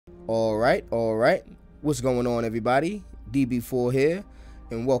All right. What's going on, everybody? DB4 here,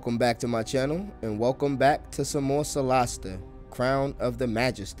 and welcome back to my channel, and welcome back to some more SOLASTA Crown of the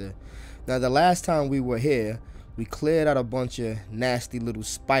Magister. Now, the last time we were here, we cleared out a bunch of nasty little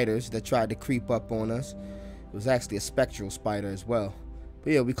spiders that tried to creep up on us. It was actually a spectral spider as well.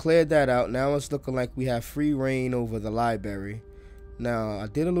 But yeah, we cleared that out. Now it's looking like we have free reign over the library. Now, I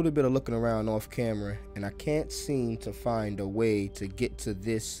did a little bit of looking around off camera, and I can't seem to find a way to get to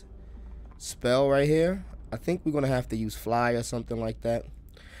this spell right here. I think we're going to have to use fly or something like that.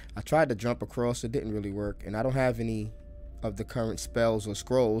 I tried to jump across. It didn't really work, and I don't have any of the current spells or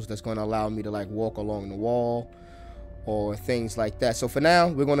scrolls that's going to allow me to like walk along the wall or things like that. So for now,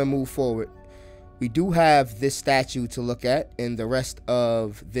 we're going to move forward. We do have this statue to look at and the rest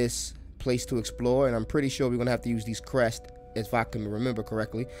of this place to explore, and I'm pretty sure we're going to have to use these crests if I can remember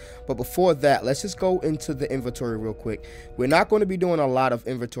correctly. But before that, let's just go into the inventory real quick. We're not going to be doing a lot of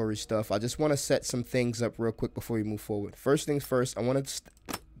inventory stuff. I just want to set some things up real quick before we move forward. First things first, I want to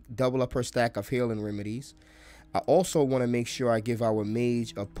double up her stack of healing remedies. I also want to make sure I give our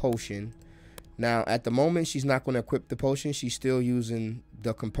mage a potion. Now, at the moment, she's not going to equip the potion. She's still using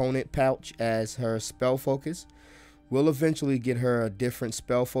the component pouch as her spell focus. We'll eventually get her a different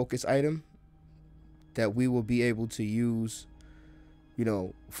spell focus item that we will be able to use, you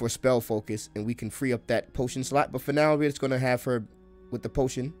know, for spell focus, and we can free up that potion slot. But for now, we're just going to have her with the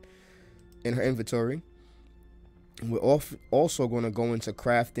potion in her inventory. And we're also going to go into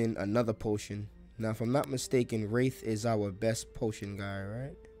crafting another potion. Now, if I'm not mistaken, Wraith is our best potion guy,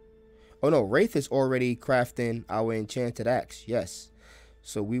 right? Oh no, Wraith is already crafting our enchanted axe. Yes.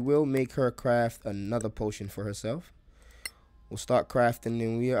 So we will make her craft another potion for herself. We'll start crafting,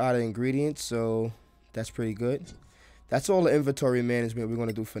 and we are out of ingredients, so that's pretty good. That's all the inventory management we're going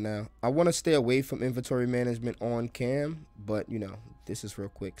to do for now. I want to stay away from inventory management on cam, but you know, this is real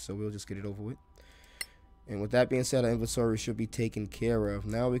quick, so we'll just get it over with. And with that being said, our inventory should be taken care of.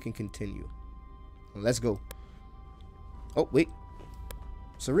 Now we can continue. Let's go. Oh, wait.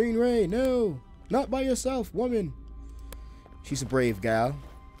 Serene Ray, no. Not by yourself, woman. She's a brave gal,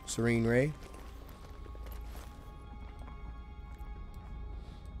 Serene Ray.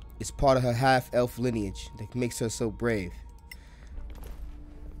 It's part of her half-elf lineage that makes her so brave.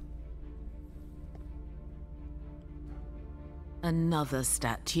 Another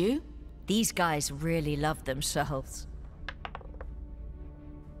statue? These guys really love themselves.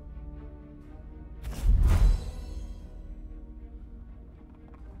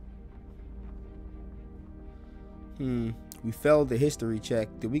 We failed the history check.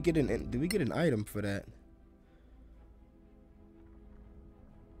 Did we get an item for that?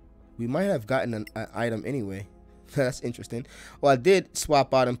 We might have gotten an item anyway. That's interesting. Well, I did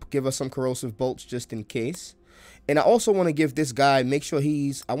swap out and give us some corrosive bolts just in case. And I also want to give this guy, make sure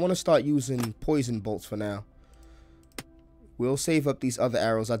I want to start using poison bolts for now. We'll save up these other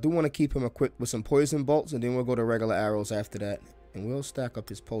arrows. I do want to keep him equipped with some poison bolts, and then we'll go to regular arrows after that. And we'll stack up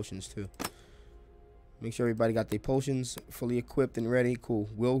his potions too. Make sure everybody got their potions fully equipped and ready. Cool.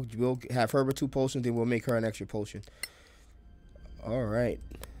 We'll have her with 2 potions, then we'll make her an extra potion. All right.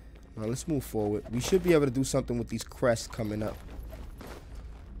 Now let's move forward. We should be able to do something with these crests coming up.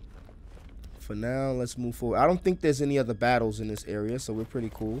 For now, let's move forward. I don't think there's any other battles in this area, so we're pretty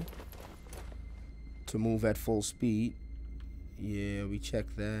cool to move at full speed. Yeah, we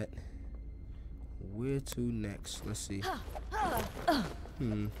checked that. Where to next? Let's see.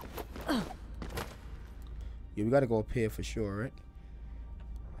 Yeah, we gotta go up here for sure, right?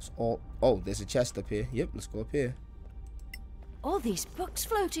 It's all. Oh, there's a chest up here. Yep, let's go up here. All these books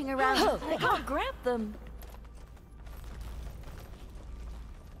floating around. I can't grab them.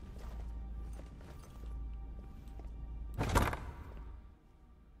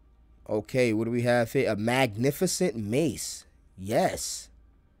 Okay, what do we have here? A magnificent mace. Yes.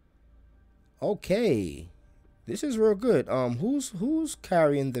 Okay. This is real good. Who's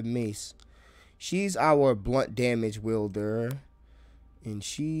carrying the mace? She's our blunt damage wielder. And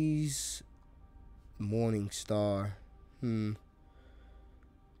she's Morning Star.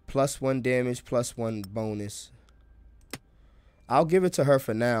 +1 damage, +1 bonus. I'll give it to her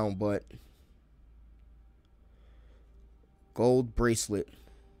for now, but gold bracelet.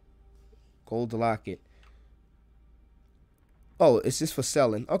 Gold locket. Oh, it's just for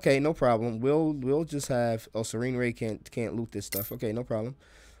selling. Okay, no problem. We'll just have. Oh, Serene Ray can't loot this stuff. Okay, no problem.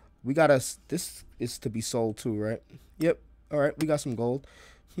 We got us. This is to be sold too, right? Yep. All right, we got some gold.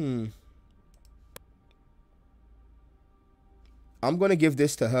 I'm going to give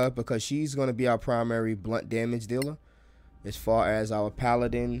this to her because she's going to be our primary blunt damage dealer as far as our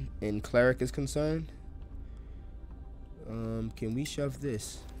paladin and cleric is concerned. Can we shove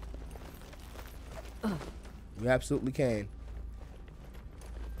this? You absolutely can.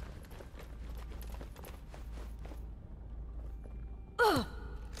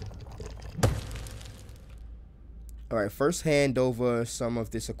 Alright, first hand over some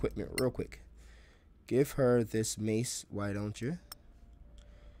of this equipment real quick. Give her this mace, why don't you?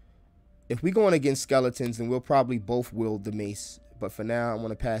 If we're going against skeletons, then we'll probably both wield the mace. But for now, I'm going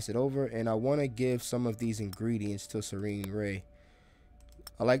to pass it over. And I want to give some of these ingredients to Serene Ray.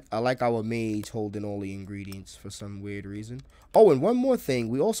 I like our mage holding all the ingredients for some weird reason. Oh, and one more thing.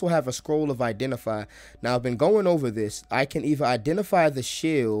 We also have a scroll of identify. Now, I've been going over this. I can either identify the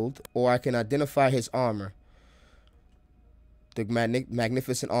shield or I can identify his armor. The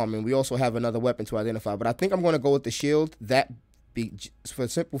magnificent armor. And we also have another weapon to identify. But I think I'm going to go with the shield. That be for the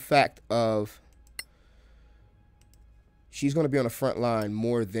simple fact of she's going to be on the front line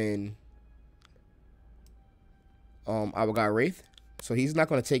more than our guy Wraith. So he's not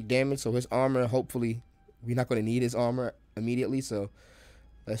going to take damage. So his armor, hopefully, we're not going to need his armor immediately. So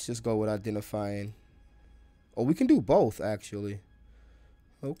let's just go with identifying. Oh, we can do both, actually.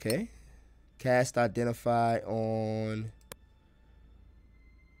 Okay. Cast identify on...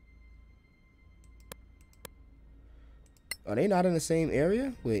 Are they not in the same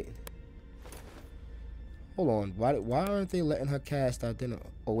area? Wait. Hold on. Why aren't they letting her cast identify?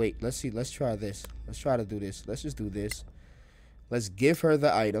 Oh, wait. Let's see. Let's try this. Let's try to do this. Let's just do this. Let's give her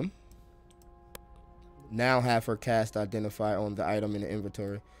the item. Now have her cast identify on the item in the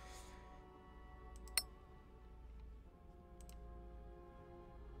inventory.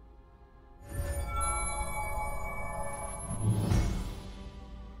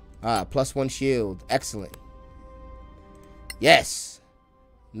 Ah, +1 shield. Excellent. Yes.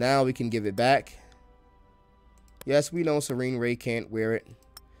 Now we can give it back. Yes, we know Serene Ray can't wear it.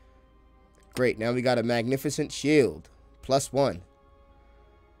 Great. Now we got a magnificent shield. +1.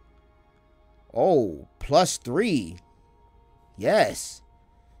 Oh, +3. Yes.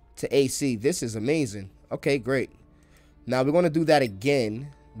 To AC. This is amazing. Okay, great. Now we're going to do that again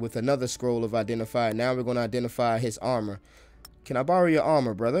with another scroll of identify. Now we're going to identify his armor. Can I borrow your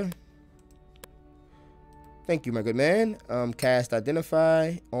armor, brother? Thank you, my good man. Cast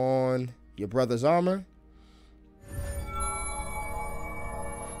identify on your brother's armor.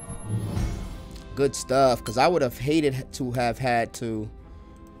 Good stuff, because I would have hated to have had to,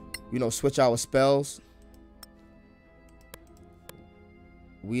 you know, switch our spells.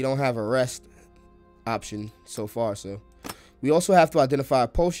 We don't have a rest option so far, so we also have to identify a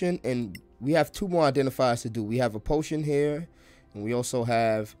potion, and we have 2 more identifiers to do. We have a potion here, and we also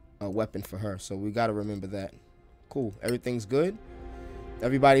have a weapon for her, so we got to remember that. Cool. Everything's good.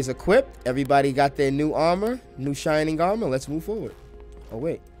 Everybody's equipped. Everybody got their new armor, new shining armor. Let's move forward. Oh,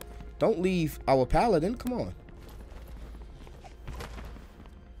 wait. Don't leave our paladin. Come on.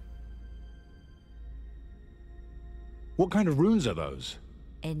 What kind of runes are those?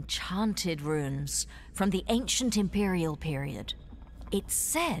 Enchanted runes from the ancient imperial period. It's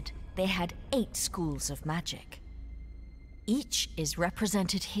said they had 8 schools of magic. Each is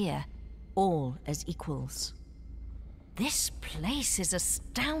represented here, all as equals. This place is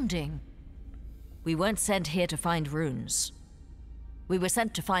astounding. We weren't sent here to find runes. We were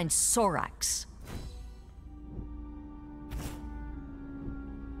sent to find Sorax.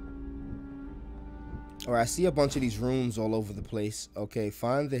 Alright, I see a bunch of these rooms all over the place. Okay,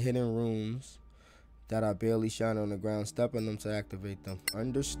 find the hidden rooms that are barely shining on the ground. Step on them to activate them.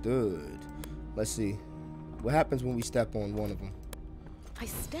 Understood. Let's see. What happens when we step on one of them? I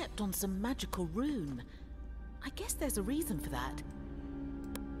stepped on some magical rune. I guess there's a reason for that.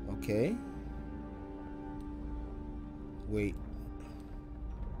 Okay. Wait.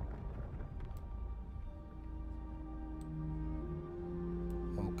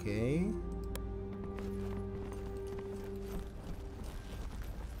 Okay.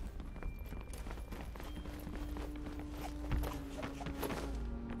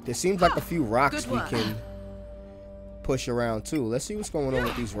 There seems like a few rocks we can push around too. Let's see what's going on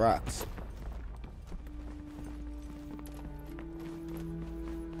with these rocks.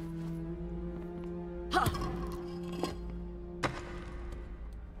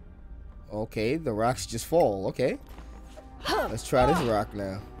 Okay, the rocks just fall. Okay. Let's try this rock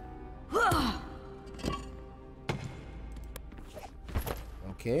now.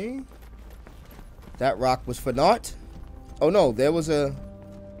 Okay. That rock was for naught. Oh no, there was a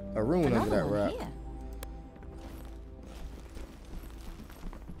rune under that rock. Here.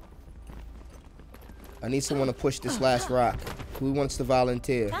 I need someone to push this last rock. Who wants to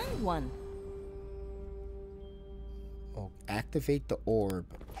volunteer? Found one. Oh, activate the orb.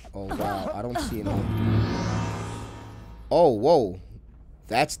 Oh wow, I don't see an orb. Oh, whoa.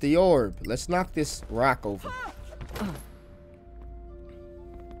 That's the orb. Let's knock this rock over.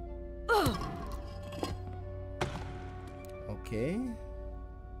 Okay.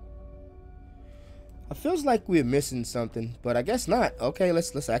 It feels like we're missing something, but I guess not. Okay,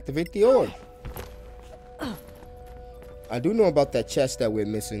 let's activate the orb. I do know about that chest that we're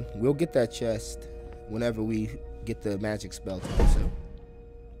missing. We'll get that chest whenever we get the magic spell to do so.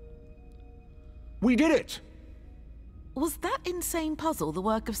 We did it! Was that insane puzzle the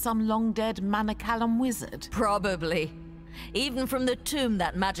work of some long-dead Manacalum wizard? Probably. Even from the tomb,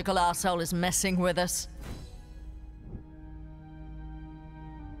 that magical arsehole is messing with us.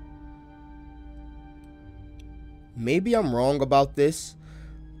 Maybe I'm wrong about this,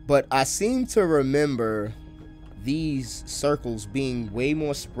 but I seem to remember these circles being way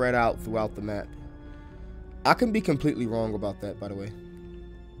more spread out throughout the map. I can be completely wrong about that, by the way.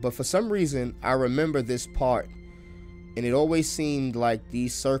 But for some reason, I remember this part, and it always seemed like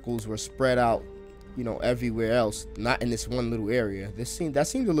these circles were spread out, you know, everywhere else, not in this one little area. That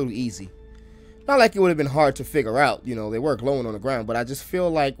seemed a little easy. Not like it would have been hard to figure out, you know, they were glowing on the ground, but I just feel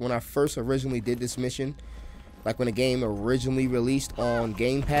like when I first originally did this mission, like when the game originally released on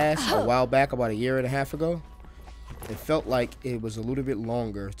Game Pass a while back, about a year and a half ago, it felt like it was a little bit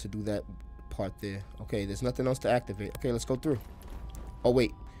longer to do that part there. Okay, there's nothing else to activate. Okay, let's go through. Oh,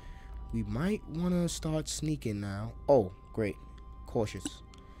 wait. We might want to start sneaking now. Oh, great. Cautious.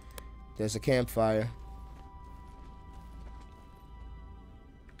 There's a campfire.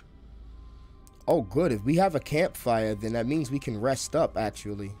 Oh, good. If we have a campfire, then that means we can rest up,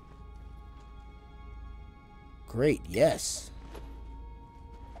 actually. Great, yes.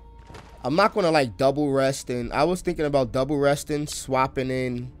 I'm not going to, like, double rest. And I was thinking about double resting, swapping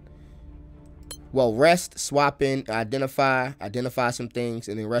in. Well, rest, swap in, identify some things,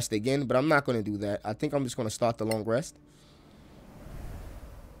 and then rest again. But I'm not going to do that. I think I'm just going to start the long rest.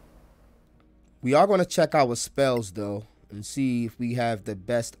 We are going to check our spells, though, and see if we have the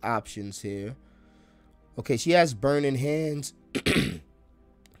best options here. Okay, she has Burning Hands.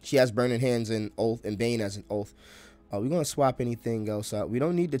 She has Burning Hands and Oath, and Bane as an Oath. Are we going to swap anything else out? We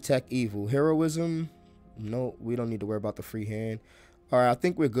don't need Detect Evil. Heroism, no, we don't need to worry about the free hand. All right, I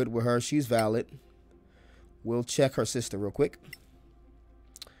think we're good with her. She's valid. We'll check her sister real quick.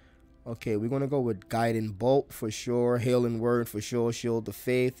 Okay, we're going to go with Guiding Bolt for sure. Healing Word for sure. Shield of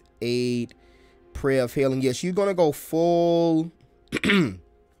Faith. Aid. Prayer of Healing. Yeah, she's going to go full...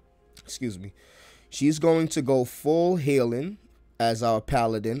 Excuse me. She's going to go full healing as our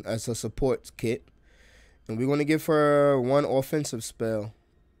paladin, as a support kit. And we're going to give her one offensive spell.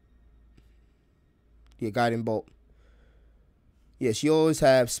 Yeah, Guiding Bolt. Yeah, she always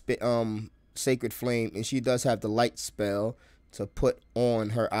has Sacred Flame, and she does have the light spell to put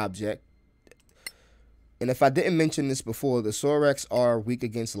on her object. And if I didn't mention this before, the Sorex are weak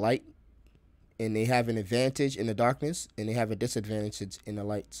against light, and they have an advantage in the darkness, and they have a disadvantage in the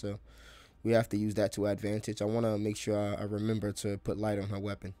light. So we have to use that to our advantage. I want to make sure I remember to put light on her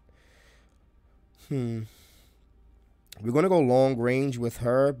weapon. We're going to go long range with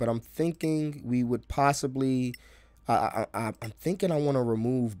her, but I'm thinking we would possibly... I'm thinking I want to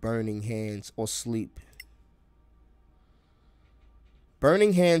remove Burning Hands or Sleep.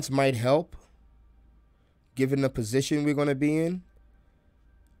 Burning Hands might help, given the position we're going to be in.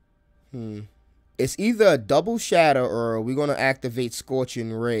 It's either a double shatter or we're going to activate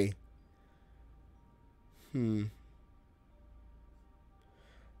Scorching Ray.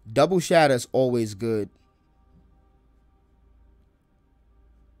 Double shatter is always good.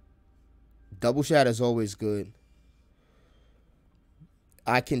 Double shatter is always good.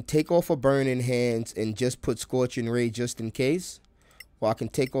 I can take off a Burning Hands and just put Scorching Ray just in case. Or I can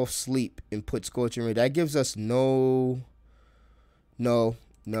take off Sleep and put Scorching Ray. That gives us no.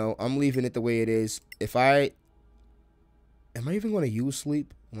 I'm leaving it the way it is. Am I even going to use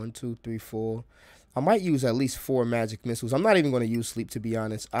Sleep? 1, 2, 3, 4. I might use at least 4 magic missiles. I'm not even going to use Sleep, to be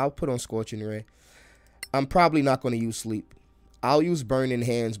honest. I'll put on Scorching Ray. I'm probably not going to use Sleep. I'll use Burning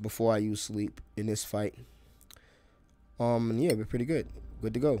Hands before I use Sleep in this fight. Yeah, we're pretty good.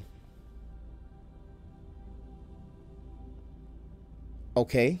 Good to go.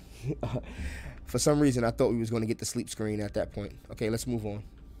 Okay. For some reason, I thought we was going to get the sleep screen at that point. Okay, let's move on.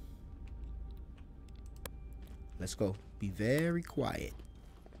 Let's go. Be very quiet.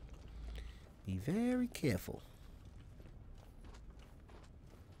 Be very careful.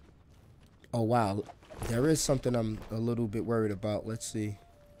 Oh, wow. There is something I'm a little bit worried about. Let's see.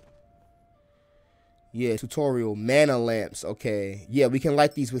 Yeah, tutorial, mana lamps. Okay. Yeah, we can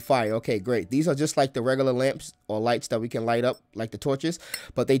light these with fire. Okay, great. These are just like the regular lamps or lights that we can light up, like the torches.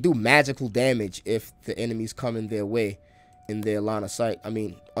 But they do magical damage if the enemies come in their way. in their line of sight. I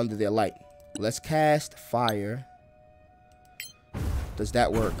mean, under their light. Let's cast fire. Does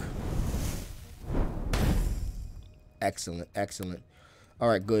that work? Excellent, excellent. All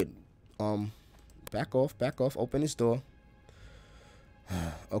right, good. Back off, back off. Open this door.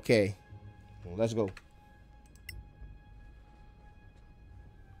 Okay, well, let's go.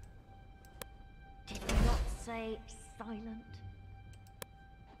 Did you not say silent?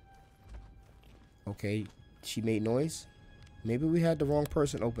 Okay, she made noise. Maybe we had the wrong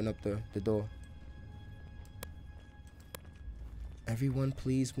person open up the door. Everyone,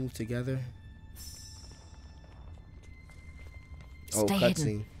 please move together. Oh, Stay cutscene.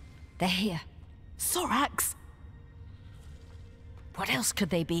 hidden. They're here. Sorax! What else could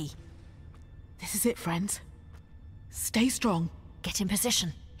they be? This is it, friends. Stay strong. Get in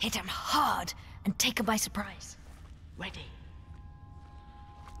position. Hit them hard and take them by surprise. Ready.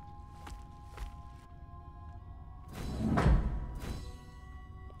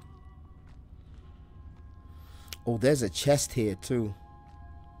 Oh, there's a chest here too.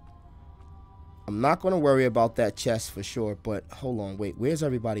 I'm not gonna worry about that chest for sure, but hold on, wait, where's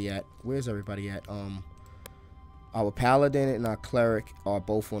everybody at? Where's everybody at? Our paladin and our cleric are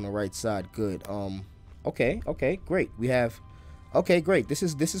both on the right side. Good. Okay, great. We have, okay, great. This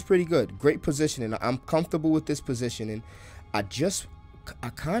is pretty good. Great positioning. I'm comfortable with this positioning. I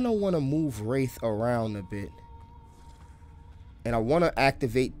kind of want to move Wraith around a bit, and I want to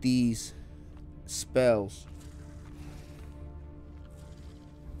activate these spells.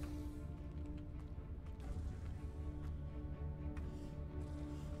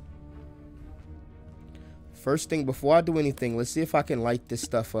 First thing, before I do anything, let's see if I can light this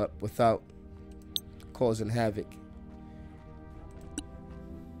stuff up without causing havoc.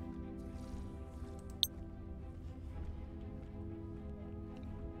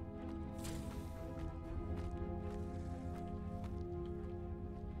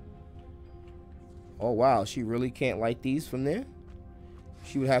 Oh wow, she really can't light these from there?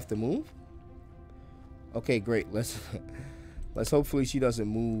 She would have to move? Okay, great. Let's hopefully she doesn't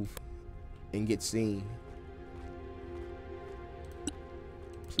move and get seen.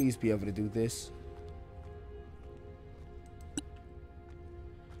 Please be able to do this.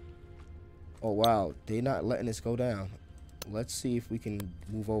 Oh wow, they're not letting us go down. Let's see if we can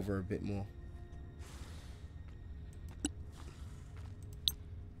move over a bit more.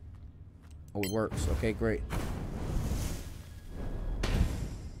 Oh, it works. Okay, great.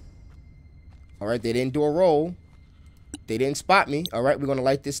 All right, they didn't do a roll. They didn't spot me. All right, we're gonna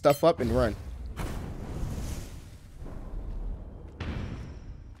light this stuff up and run.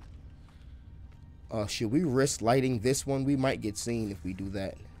 Should we risk lighting this one? We might get seen if we do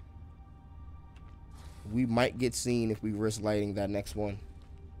that. We might get seen if we risk lighting that next one.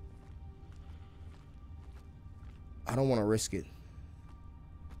 I don't want to risk it.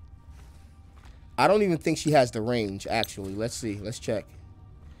 I don't even think she has the range, actually. Let's see. Let's check.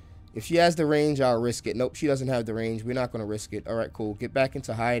 If she has the range, I'll risk it. Nope, she doesn't have the range. We're not going to risk it. All right, cool. Get back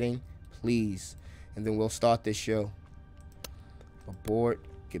into hiding, please. And then we'll start this show. Abort.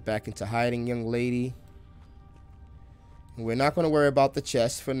 Get back into hiding, young lady. And we're not going to worry about the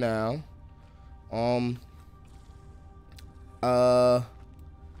chest for now. They're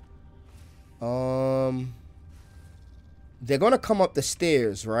going to come up the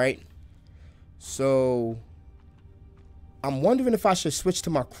stairs, right? So I'm wondering if I should switch to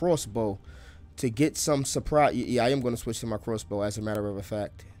my crossbow to get some surprise. Yeah, I am going to switch to my crossbow, as a matter of a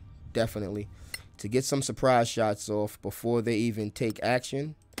fact. Definitely. To get some surprise shots off before they even take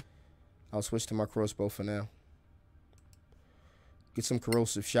action. I'll switch to my crossbow for now. Get some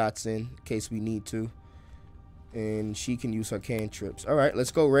corrosive shots in case we need to. And she can use her cantrips. Alright,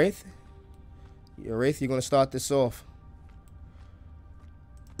 let's go, Wraith. Yeah, Wraith, you're going to start this off.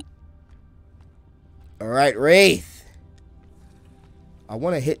 Alright, Wraith. I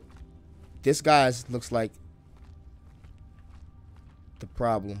want to hit... This guy's looks like the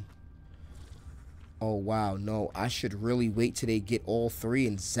problem. Oh, wow. No, I should really wait till they get all three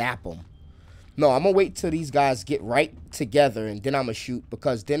and zap them. No, I'm going to wait till these guys get right together, and then I'm going to shoot,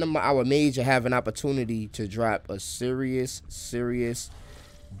 because then our mage will have an opportunity to drop a serious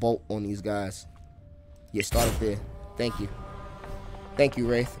bolt on these guys. Yeah, start it there. Thank you. Thank you,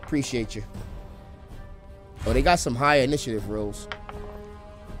 Wraith. Appreciate you. Oh, they got some high initiative rolls.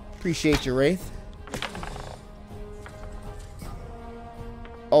 Appreciate you, Wraith.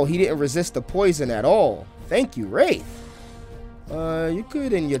 Oh, he didn't resist the poison at all. Thank you, Wraith. You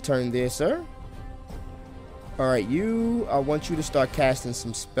could end your turn there, sir. Alright, I want you to start casting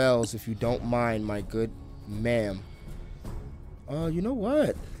some spells if you don't mind, my good ma'am. You know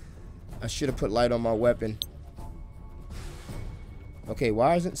what? I should have put light on my weapon. Okay,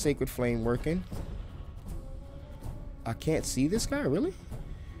 why isn't Sacred Flame working? I can't see this guy, really?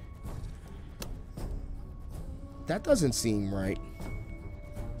 That doesn't seem right.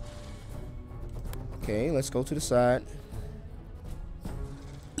 Okay, let's go to the side.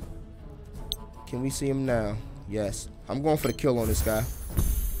 Can we see him now? Yes. I'm going for the kill on this guy.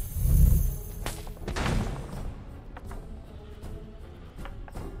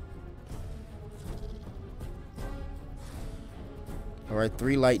 Alright,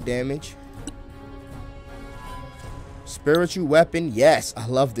 3 light damage. Spiritual weapon. Yes, I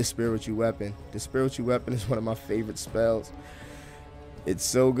love this spiritual weapon. The spiritual weapon is one of my favorite spells. It's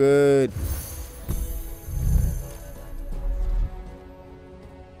so good.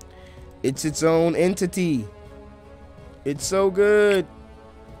 It's its own entity. It's so good.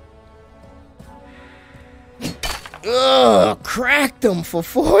 Ugh, cracked him for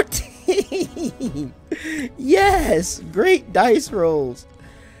 14. Yes, great dice rolls.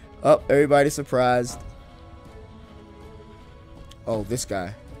 Oh, everybody's surprised. Oh, this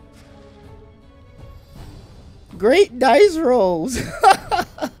guy. Great dice rolls.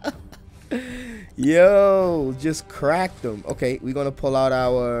 Yo, just cracked them. Okay, we're gonna pull out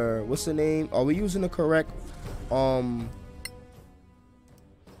our, what's the name? Are we using the correct ammo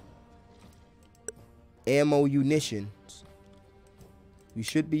munitions? We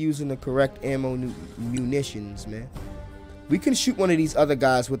should be using the correct ammo munitions, man. We can shoot one of these other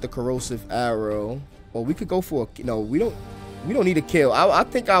guys with the corrosive arrow, or we could go for a, no, we don't need a kill. I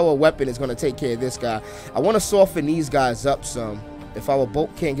think our weapon is gonna take care of this guy. I want to soften these guys up some. If our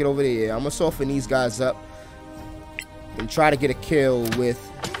bolt can't get over there, I'm gonna soften these guys up and try to get a kill with.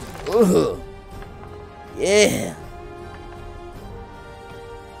 Ugh. Yeah.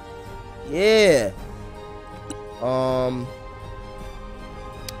 Yeah.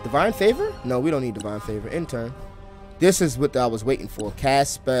 Divine Favor? No, we don't need Divine Favor. Intern. This is what I was waiting for.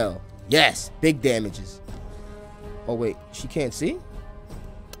 Cast spell. Yes. Big damages. Oh wait, she can't see?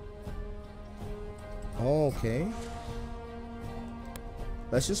 Okay.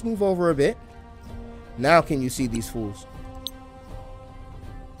 Let's just move over a bit. Now can you see these fools?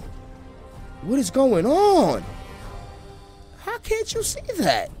 What is going on? How can't you see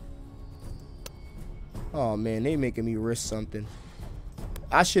that? Oh man, they making me risk something.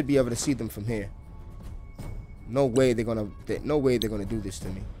 I should be able to see them from here. No way they're gonna do this to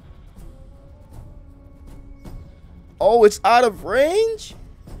me. Oh, it's out of range?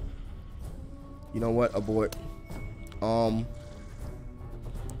 You know what? Abort.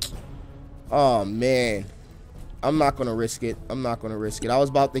 Oh man, I'm not gonna risk it. I was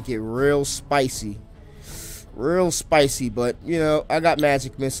about to get real spicy, but you know, I got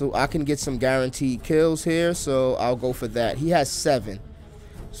magic missile. I can get some guaranteed kills here, so I'll go for that. He has 7,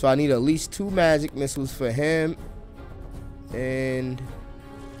 so I need at least 2 magic missiles for him. And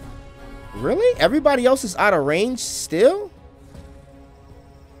really, everybody else is out of range still.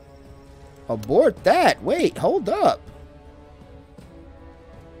 Abort that. Wait, hold up.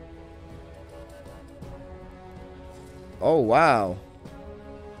 Oh, wow.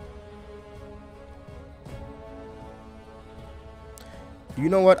 You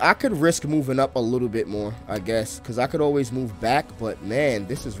know what? I could risk moving up a little bit more, I guess. Because I could always move back. But, man,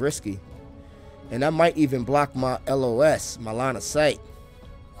 this is risky. And that might even block my LOS, my line of sight.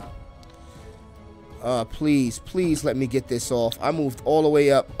 Please, please let me get this off. I moved all the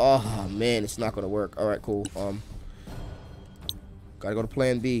way up. Oh, man, it's not going to work. All right, cool. Gotta go to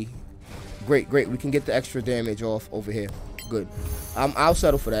plan B. Great, great. We can get the extra damage off over here. Good. I'll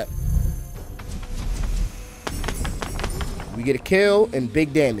settle for that. We get a kill and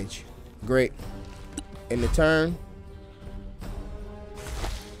big damage. Great. In the turn.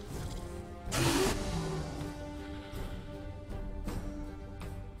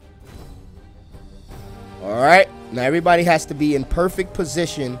 Alright. Now everybody has to be in perfect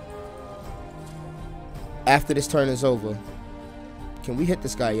position after this turn is over. Can we hit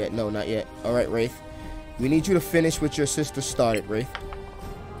this guy yet? No, not yet. Alright, Wraith. We need you to finish what your sister started, Wraith.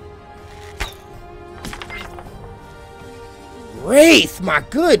 Wraith, my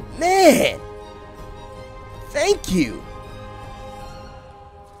good man. Thank you.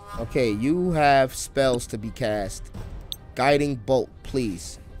 Okay, you have spells to be cast. Guiding Bolt,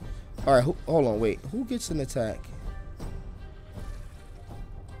 please. Alright, hold on, wait. Who gets an attack?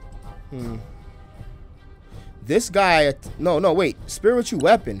 This guy... No, wait. Spiritual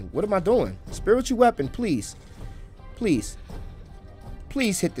Weapon. What am I doing? Spiritual Weapon, please. Please.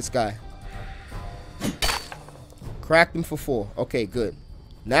 Please hit this guy. Cracked him for 4. Okay, good.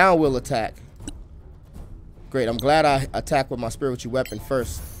 Now we'll attack. Great. I'm glad I attacked with my Spiritual Weapon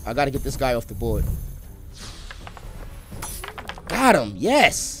first. I gotta get this guy off the board. Got him.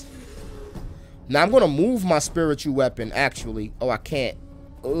 Yes. Now I'm going to move my spiritual weapon, actually. Oh, I can't.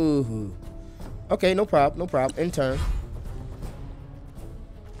 Ooh. Okay, no problem. No problem. In turn.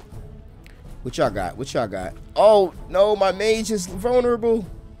 What y'all got? What y'all got? Oh, no. My mage is vulnerable.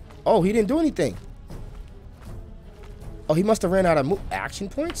 Oh, he didn't do anything. Oh, he must have ran out of action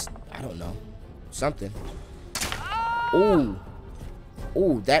points? I don't know. Something. Ooh.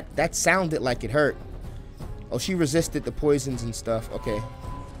 Ooh, that sounded like it hurt. Oh, she resisted the poisons and stuff. Okay.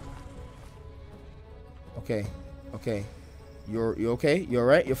 Okay. Okay. You're okay? You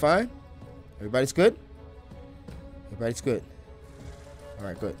alright? You're fine? Everybody's good? Everybody's good.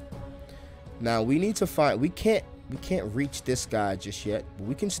 Alright, good. Now we need to find we can't reach this guy just yet, but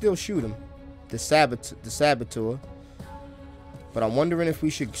we can still shoot him. The saboteur. But I'm wondering if we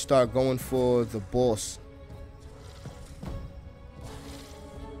should start going for the boss.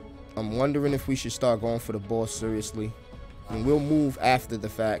 I'm wondering if we should start going for the boss seriously. And we'll move after the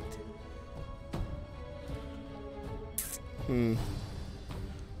fact. No,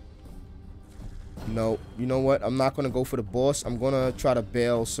 you know what? I'm not going to go for the boss. I'm going to try to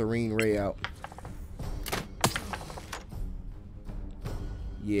bail Serene Ray out.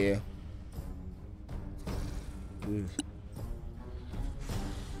 Yeah. Ugh.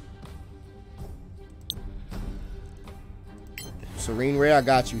 Serene Ray, I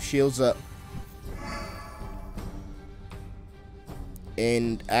got you. Shields up.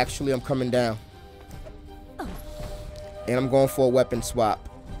 And actually, I'm coming down. And I'm going for a weapon swap.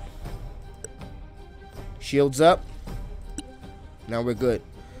 Shields up. Now we're good.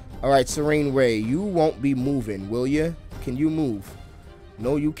 Alright, Serene Ray, you won't be moving, will you? Can you move?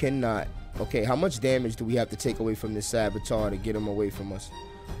 No, you cannot. Okay, how much damage do we have to take away from this saboteur to get him away from us?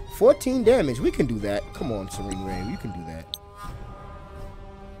 14 damage. We can do that. Come on, Serene Ray. We can do that.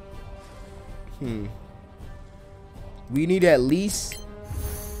 We need at least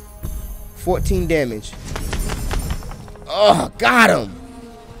 14 damage. Oh, got him.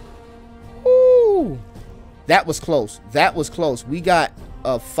 Ooh. That was close. That was close. We got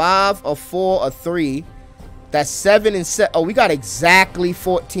a 5, a 4, a 3. That's 7 and 7. Oh, we got exactly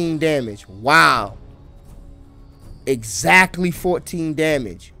 14 damage. Wow. Exactly 14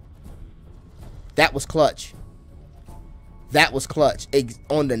 damage. That was clutch. That was clutch.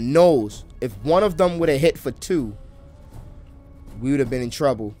 On the nose. If one of them would have hit for 2, we would have been in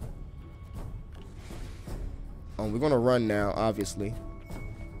trouble. We're going to run now, obviously.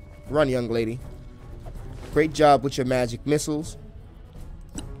 Run, young lady. Great job with your magic missiles.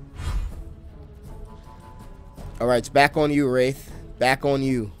 Alright, it's back on you, Wraith. Back on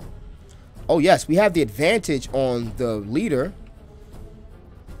you. Oh, yes, we have the advantage on the leader.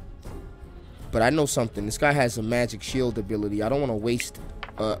 But I know something. This guy has a magic shield ability. I don't want to waste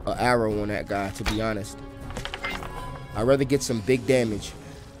an arrow on that guy, to be honest. I'd rather get some big damage.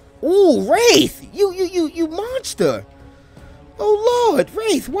 Ooh, Wraith! You monster! Oh, Lord,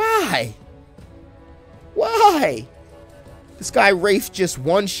 Wraith, why? Why? This guy, Wraith, just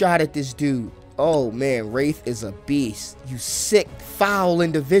one shot at this dude. Oh, man, Wraith is a beast. You sick, foul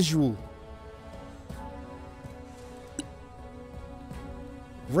individual.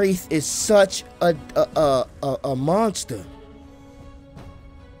 Wraith is such a monster.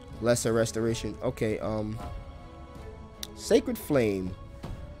 Lesser restoration. Okay, Sacred Flame.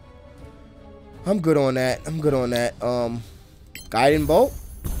 I'm good on that. I'm good on that. Guiding Bolt.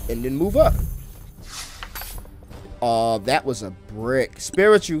 And then move up. Oh, that was a brick.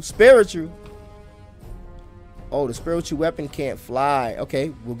 Spiritual. Spiritual. Oh, the spiritual weapon can't fly.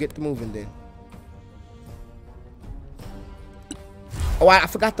 Okay, we'll get to moving then. Oh, I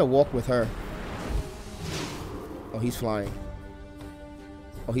forgot to walk with her. Oh, he's flying.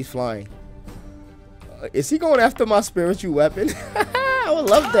 Oh, he's flying. Is he going after my spiritual weapon? I would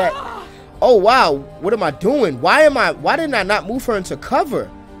love that. Oh, wow. What am I doing? Why didn't I not move her into cover?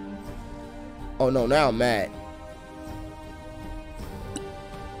 Oh, no. Now I'm mad.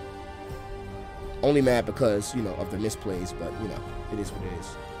 Only mad because, you know, of the misplays. But, you know, it is what it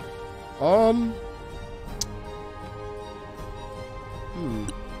is.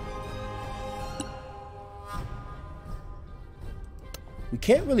 We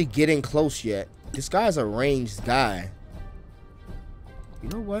can't really get in close yet. This guy's a ranged guy. You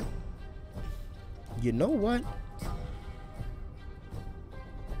know what? You know what?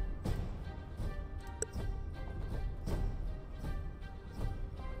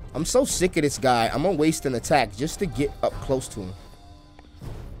 I'm so sick of this guy. I'm gonna waste an attack just to get up close to him.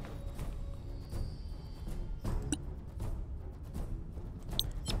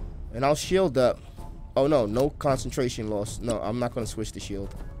 And I'll shield up. Oh, no. No concentration loss. No, I'm not gonna switch the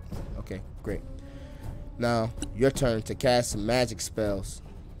shield. Okay, great. Now, your turn to cast some magic spells.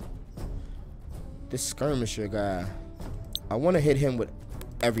 This skirmisher guy, I want to hit him with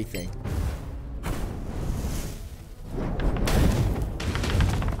everything.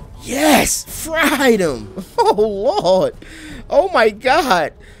 Yes! Fried him! Oh, Lord! Oh, my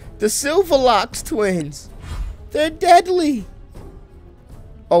God! The Silverlocks twins! They're deadly!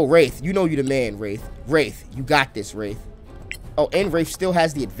 Oh, Wraith, you know you the man, Wraith. Wraith, you got this, Wraith. Oh, and Wraith still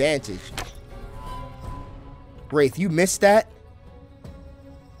has the advantage. Wraith, you missed that?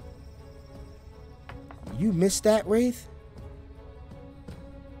 You missed that, Wraith?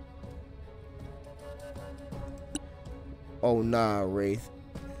 Oh, nah, Wraith.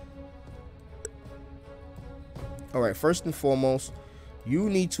 Alright, first and foremost, you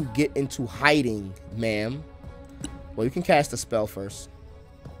need to get into hiding, ma'am. Well, you can cast a spell first.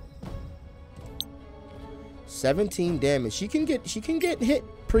 17 damage. She can get hit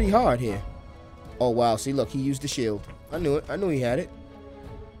pretty hard here. Oh, wow. See, look, he used the shield. I knew it. I knew he had it.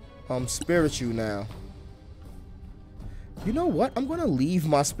 Spiritual now. You know what? I'm gonna leave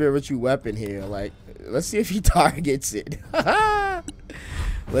my spiritual weapon here. Like, let's see if he targets it.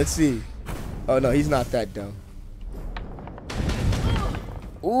 Let's see. Oh, no, he's not that dumb.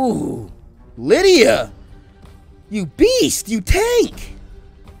 Ooh. Lydia! You beast! You tank!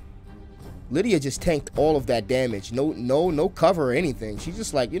 Lydia just tanked all of that damage. No cover or anything. She's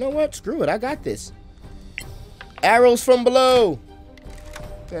just like, you know what? Screw it. I got this. Arrows from below.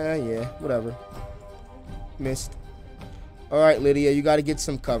 Yeah, whatever. Missed. Alright, Lydia, you got to get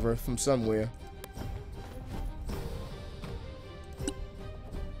some cover from somewhere.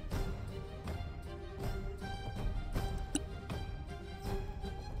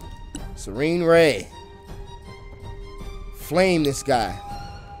 Serene Ray. Flame this guy.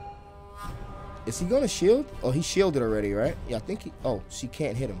 Is he gonna shield? Oh, he shielded already, right? Yeah, I think he... Oh, she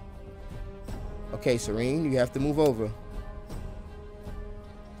can't hit him. Okay, Serene, you have to move over.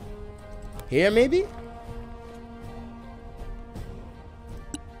 Here, maybe?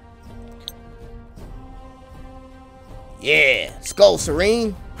 Yeah, let's go,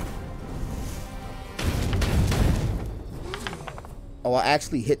 Serene. Oh, I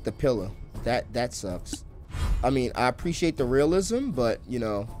actually hit the pillar. That sucks. I mean, I appreciate the realism, but, you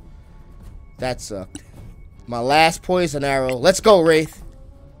know, that sucked. My last poison arrow. Let's go, Wraith.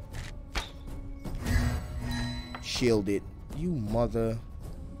 Shielded. You mother.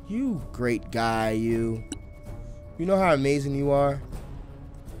 You great guy, you. You know how amazing you are?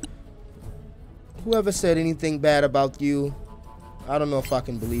 Whoever said anything bad about you, I don't know if I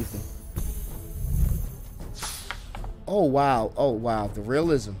can believe them. Oh, wow. Oh, wow. The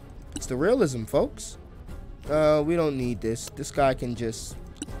realism. It's the realism, folks. We don't need this. This guy can just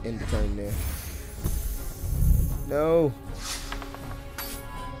end the turn there. No.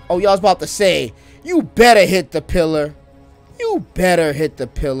 Oh, y'all was about to say, you better hit the pillar. You better hit the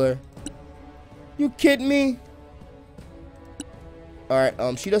pillar. You kidding me?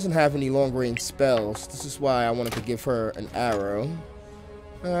 Alright, she doesn't have any long-range spells. This is why I wanted to give her an arrow.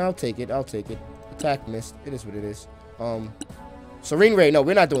 I'll take it. I'll take it. Attack missed. It is what it is. Serene Ray. No,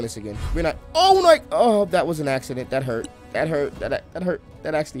 we're not doing this again. We're not. Oh, my. Oh, that was an accident. That hurt. That hurt. That hurt.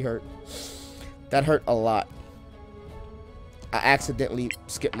 That actually hurt. That hurt a lot. I accidentally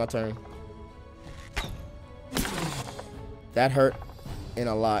skipped my turn. That hurt in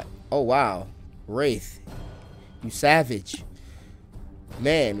a lot. Oh, wow. Wraith. You savage.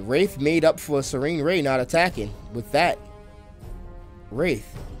 Man, Wraith made up for Serene Ray not attacking with that.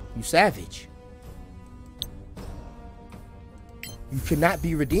 Wraith, you savage. You cannot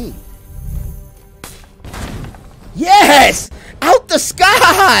be redeemed. Yes! Out the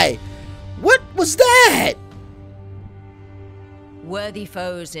sky! What was that? Worthy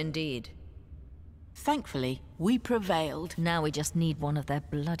foes indeed. Thankfully, we prevailed. Now we just need one of their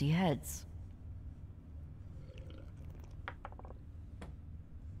bloody heads.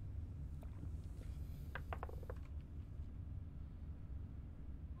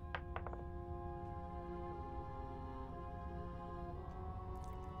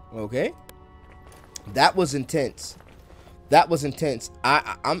 Okay. That was intense. That was intense.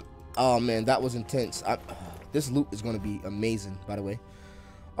 I'm oh man, that was intense. This loot is going to be amazing, by the way.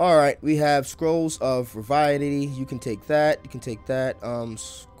 All right, we have Scrolls of Revivity. You can take that. You can take that.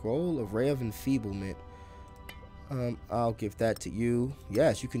 Scroll of Ray of Enfeeblement. I'll give that to you.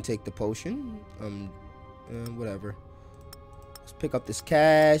 Yes, you can take the potion. Whatever. Let's pick up this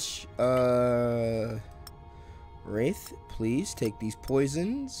cash. Wraith, please take these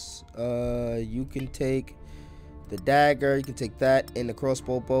poisons. You can take the dagger. You can take that in the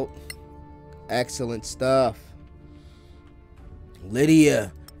crossbow bolt. Excellent stuff.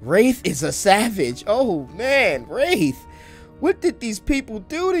 Lydia, Wraith is a savage. Oh, man. Wraith. What did these people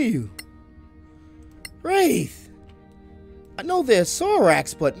do to you? Wraith. I know they're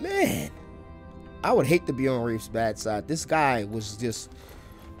Sorax, but man. I would hate to be on Wraith's bad side. This guy was just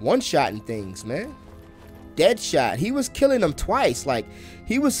one-shotting things, man. Dead shot. He was killing them twice. Like,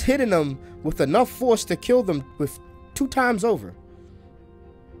 he was hitting them with enough force to kill them with 2 times over.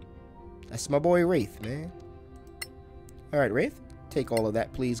 That's my boy Wraith, man. Alright, Wraith. Take all of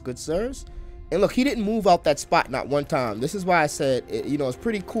that, please, good sirs. And look, he didn't move out that spot not one time. This is why I said, you know, it's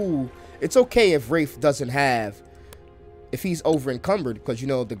pretty cool. It's okay if Wraith doesn't have, if he's over encumbered, because, you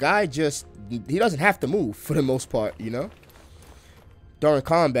know, the guy just, he doesn't have to move for the most part, you know? During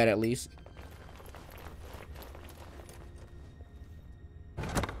combat, at least.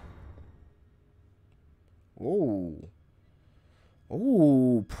 Oh.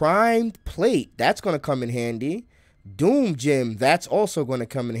 Oh, primed plate. That's going to come in handy. Doom gem. That's also going to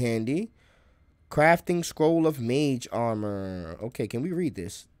come in handy. Crafting scroll of mage armor. Okay, can we read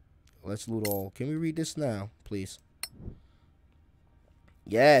this? Let's loot all. Can we read this now, please?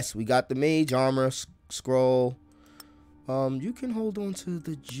 Yes, we got the mage armor scroll. You can hold on to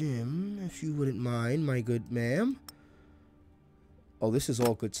the gem if you wouldn't mind, my good ma'am. Oh, this is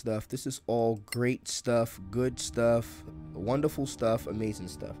all good stuff. This is all great stuff, good stuff, wonderful stuff, amazing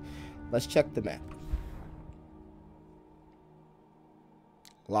stuff. Let's check the map.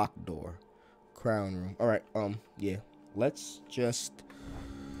 Locked door. Crown room. All right, yeah. Let's just...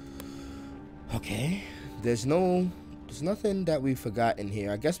 Okay. There's nothing that we forgot in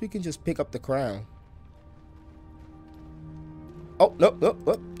here. I guess we can just pick up the crown. Oh, nope.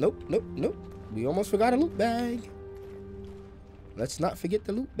 We almost forgot a loot bag. Let's not forget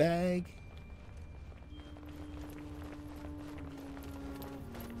the loot bag.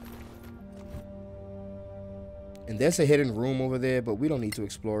 And there's a hidden room over there, but we don't need to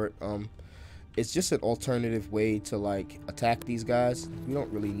explore it. It's just an alternative way to, like, attack these guys. We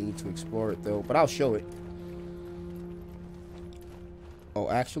don't really need to explore it, though, but I'll show it. Oh,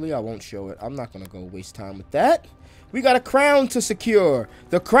 actually, I won't show it. I'm not going to go waste time with that. We got a crown to secure.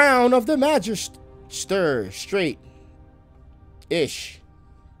 The crown of the Magister. Straight-ish.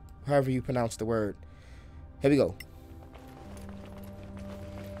 However you pronounce the word. Here we go.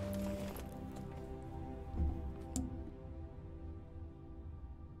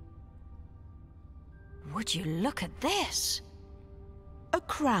 Would you look at this? A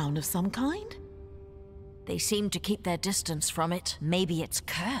crown of some kind? They seem to keep their distance from it. Maybe it's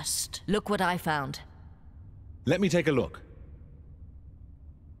cursed. Look what I found. Let me take a look.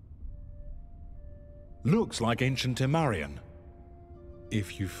 Looks like ancient Temarian.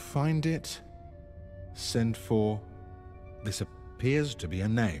 If you find it, send for... This appears to be a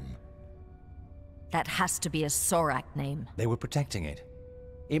name. That has to be a Sorak name. They were protecting it.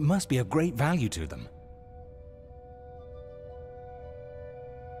 It must be of great value to them.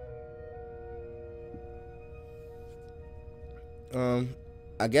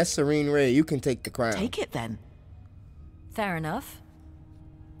 I guess Serene Ray, you can take the crown. Take it then. Fair enough.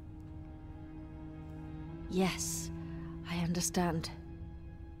 Yes, I understand.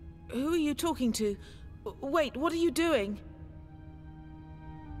 Who are you talking to? Wait, what are you doing?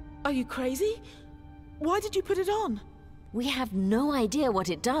 Are you crazy? Why did you put it on? We have no idea what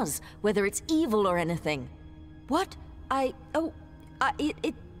it does, whether it's evil or anything. What? I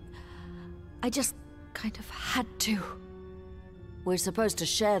just kind of had to. We're supposed to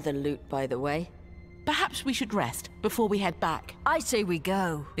share the loot, by the way. Perhaps we should rest before we head back. I say we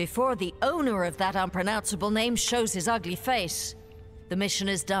go, before the owner of that unpronounceable name shows his ugly face. The mission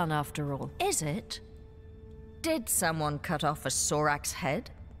is done, after all. Is it? Did someone cut off a Sorak's head?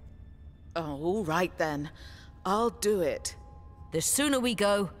 Oh, all right then. I'll do it. The sooner we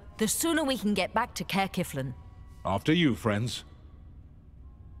go, the sooner we can get back to Caer Kiflin. After you, friends.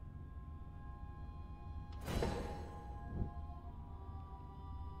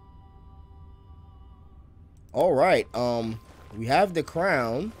 All right, we have the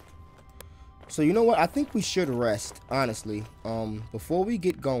crown. So you know what? I think we should rest, honestly. Before we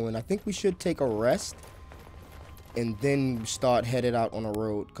get going, I think we should take a rest and then start headed out on a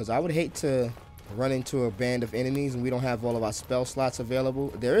road, because I would hate to run into a band of enemies and we don't have all of our spell slots available.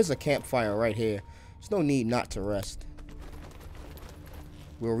 There is a campfire right here. There's no need not to rest.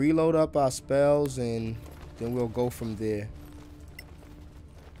 We'll reload up our spells and then we'll go from there.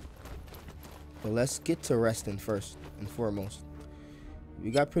 But let's get to resting first and foremost.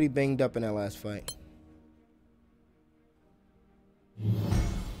 We got pretty banged up in that last fight.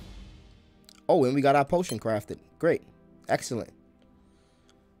 Oh, and we got our potion crafted. Great. Excellent.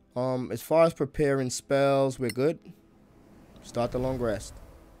 As far as preparing spells, we're good. Start the long rest.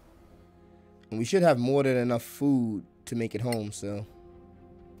 And we should have more than enough food to make it home, so.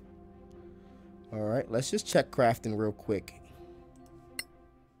 Alright, let's just check crafting real quick.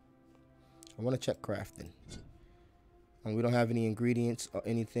 I want to check crafting. And we don't have any ingredients or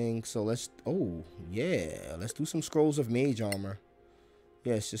anything, so let's... Oh, yeah. Let's do some scrolls of mage armor.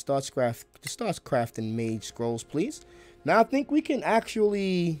 Yes, just start crafting mage scrolls, please. Now, I think we can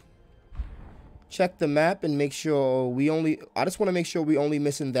actually check the map and make sure we only... I just want to make sure we only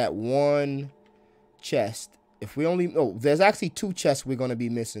missing that one chest. If we only... Oh, there's actually 2 chests we're going to be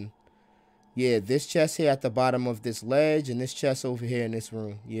missing. Yeah, this chest here at the bottom of this ledge and this chest over here in this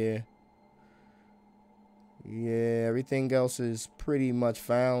room. Yeah. Yeah, everything else is pretty much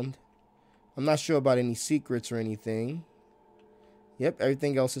found. I'm not sure about any secrets or anything. Yep,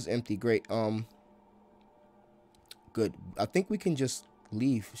 everything else is empty. Great. Good. I think we can just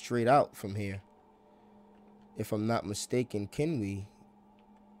leave straight out from here. If I'm not mistaken, can we?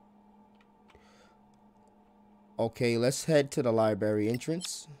 Okay, let's head to the library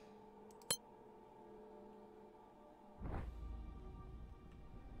entrance.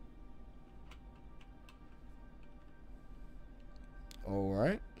 All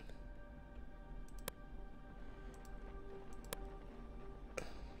right.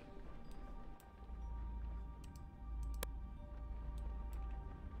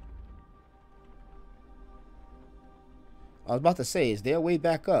 I was about to say, is there a way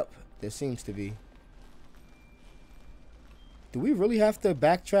back up? There seems to be. Do we really have to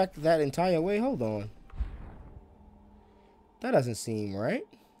backtrack that entire way? Hold on. That doesn't seem right.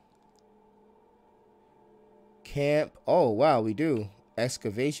 Camp. Oh, wow, we do.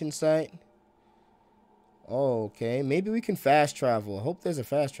 Excavation site. Oh, okay. Maybe we can fast travel. I hope there's a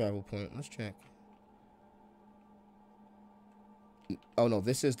fast travel point. Let's check. Oh, no,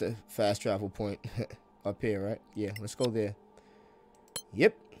 this is the fast travel point. Up here, right? Yeah, let's go there.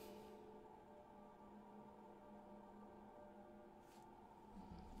 Yep.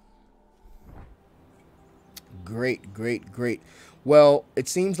 Great, great, great. Well, it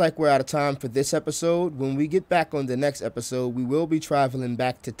seems like we're out of time for this episode. When we get back on the next episode, we will be traveling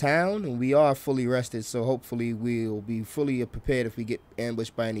back to town, and we are fully rested, so hopefully we'll be fully prepared if we get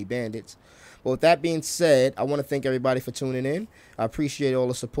ambushed by any bandits. But with that being said, I want to thank everybody for tuning in. I appreciate all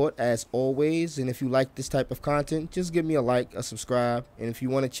the support as always, and if you like this type of content, just give me a like, a subscribe, and if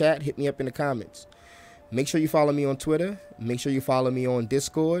you want to chat, hit me up in the comments. Make sure you follow me on Twitter. Make sure you follow me on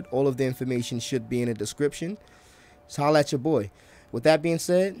Discord. All of the information should be in the description. So holla at your boy. With that being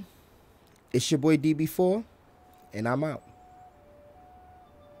said, it's your boy DB4, and I'm out.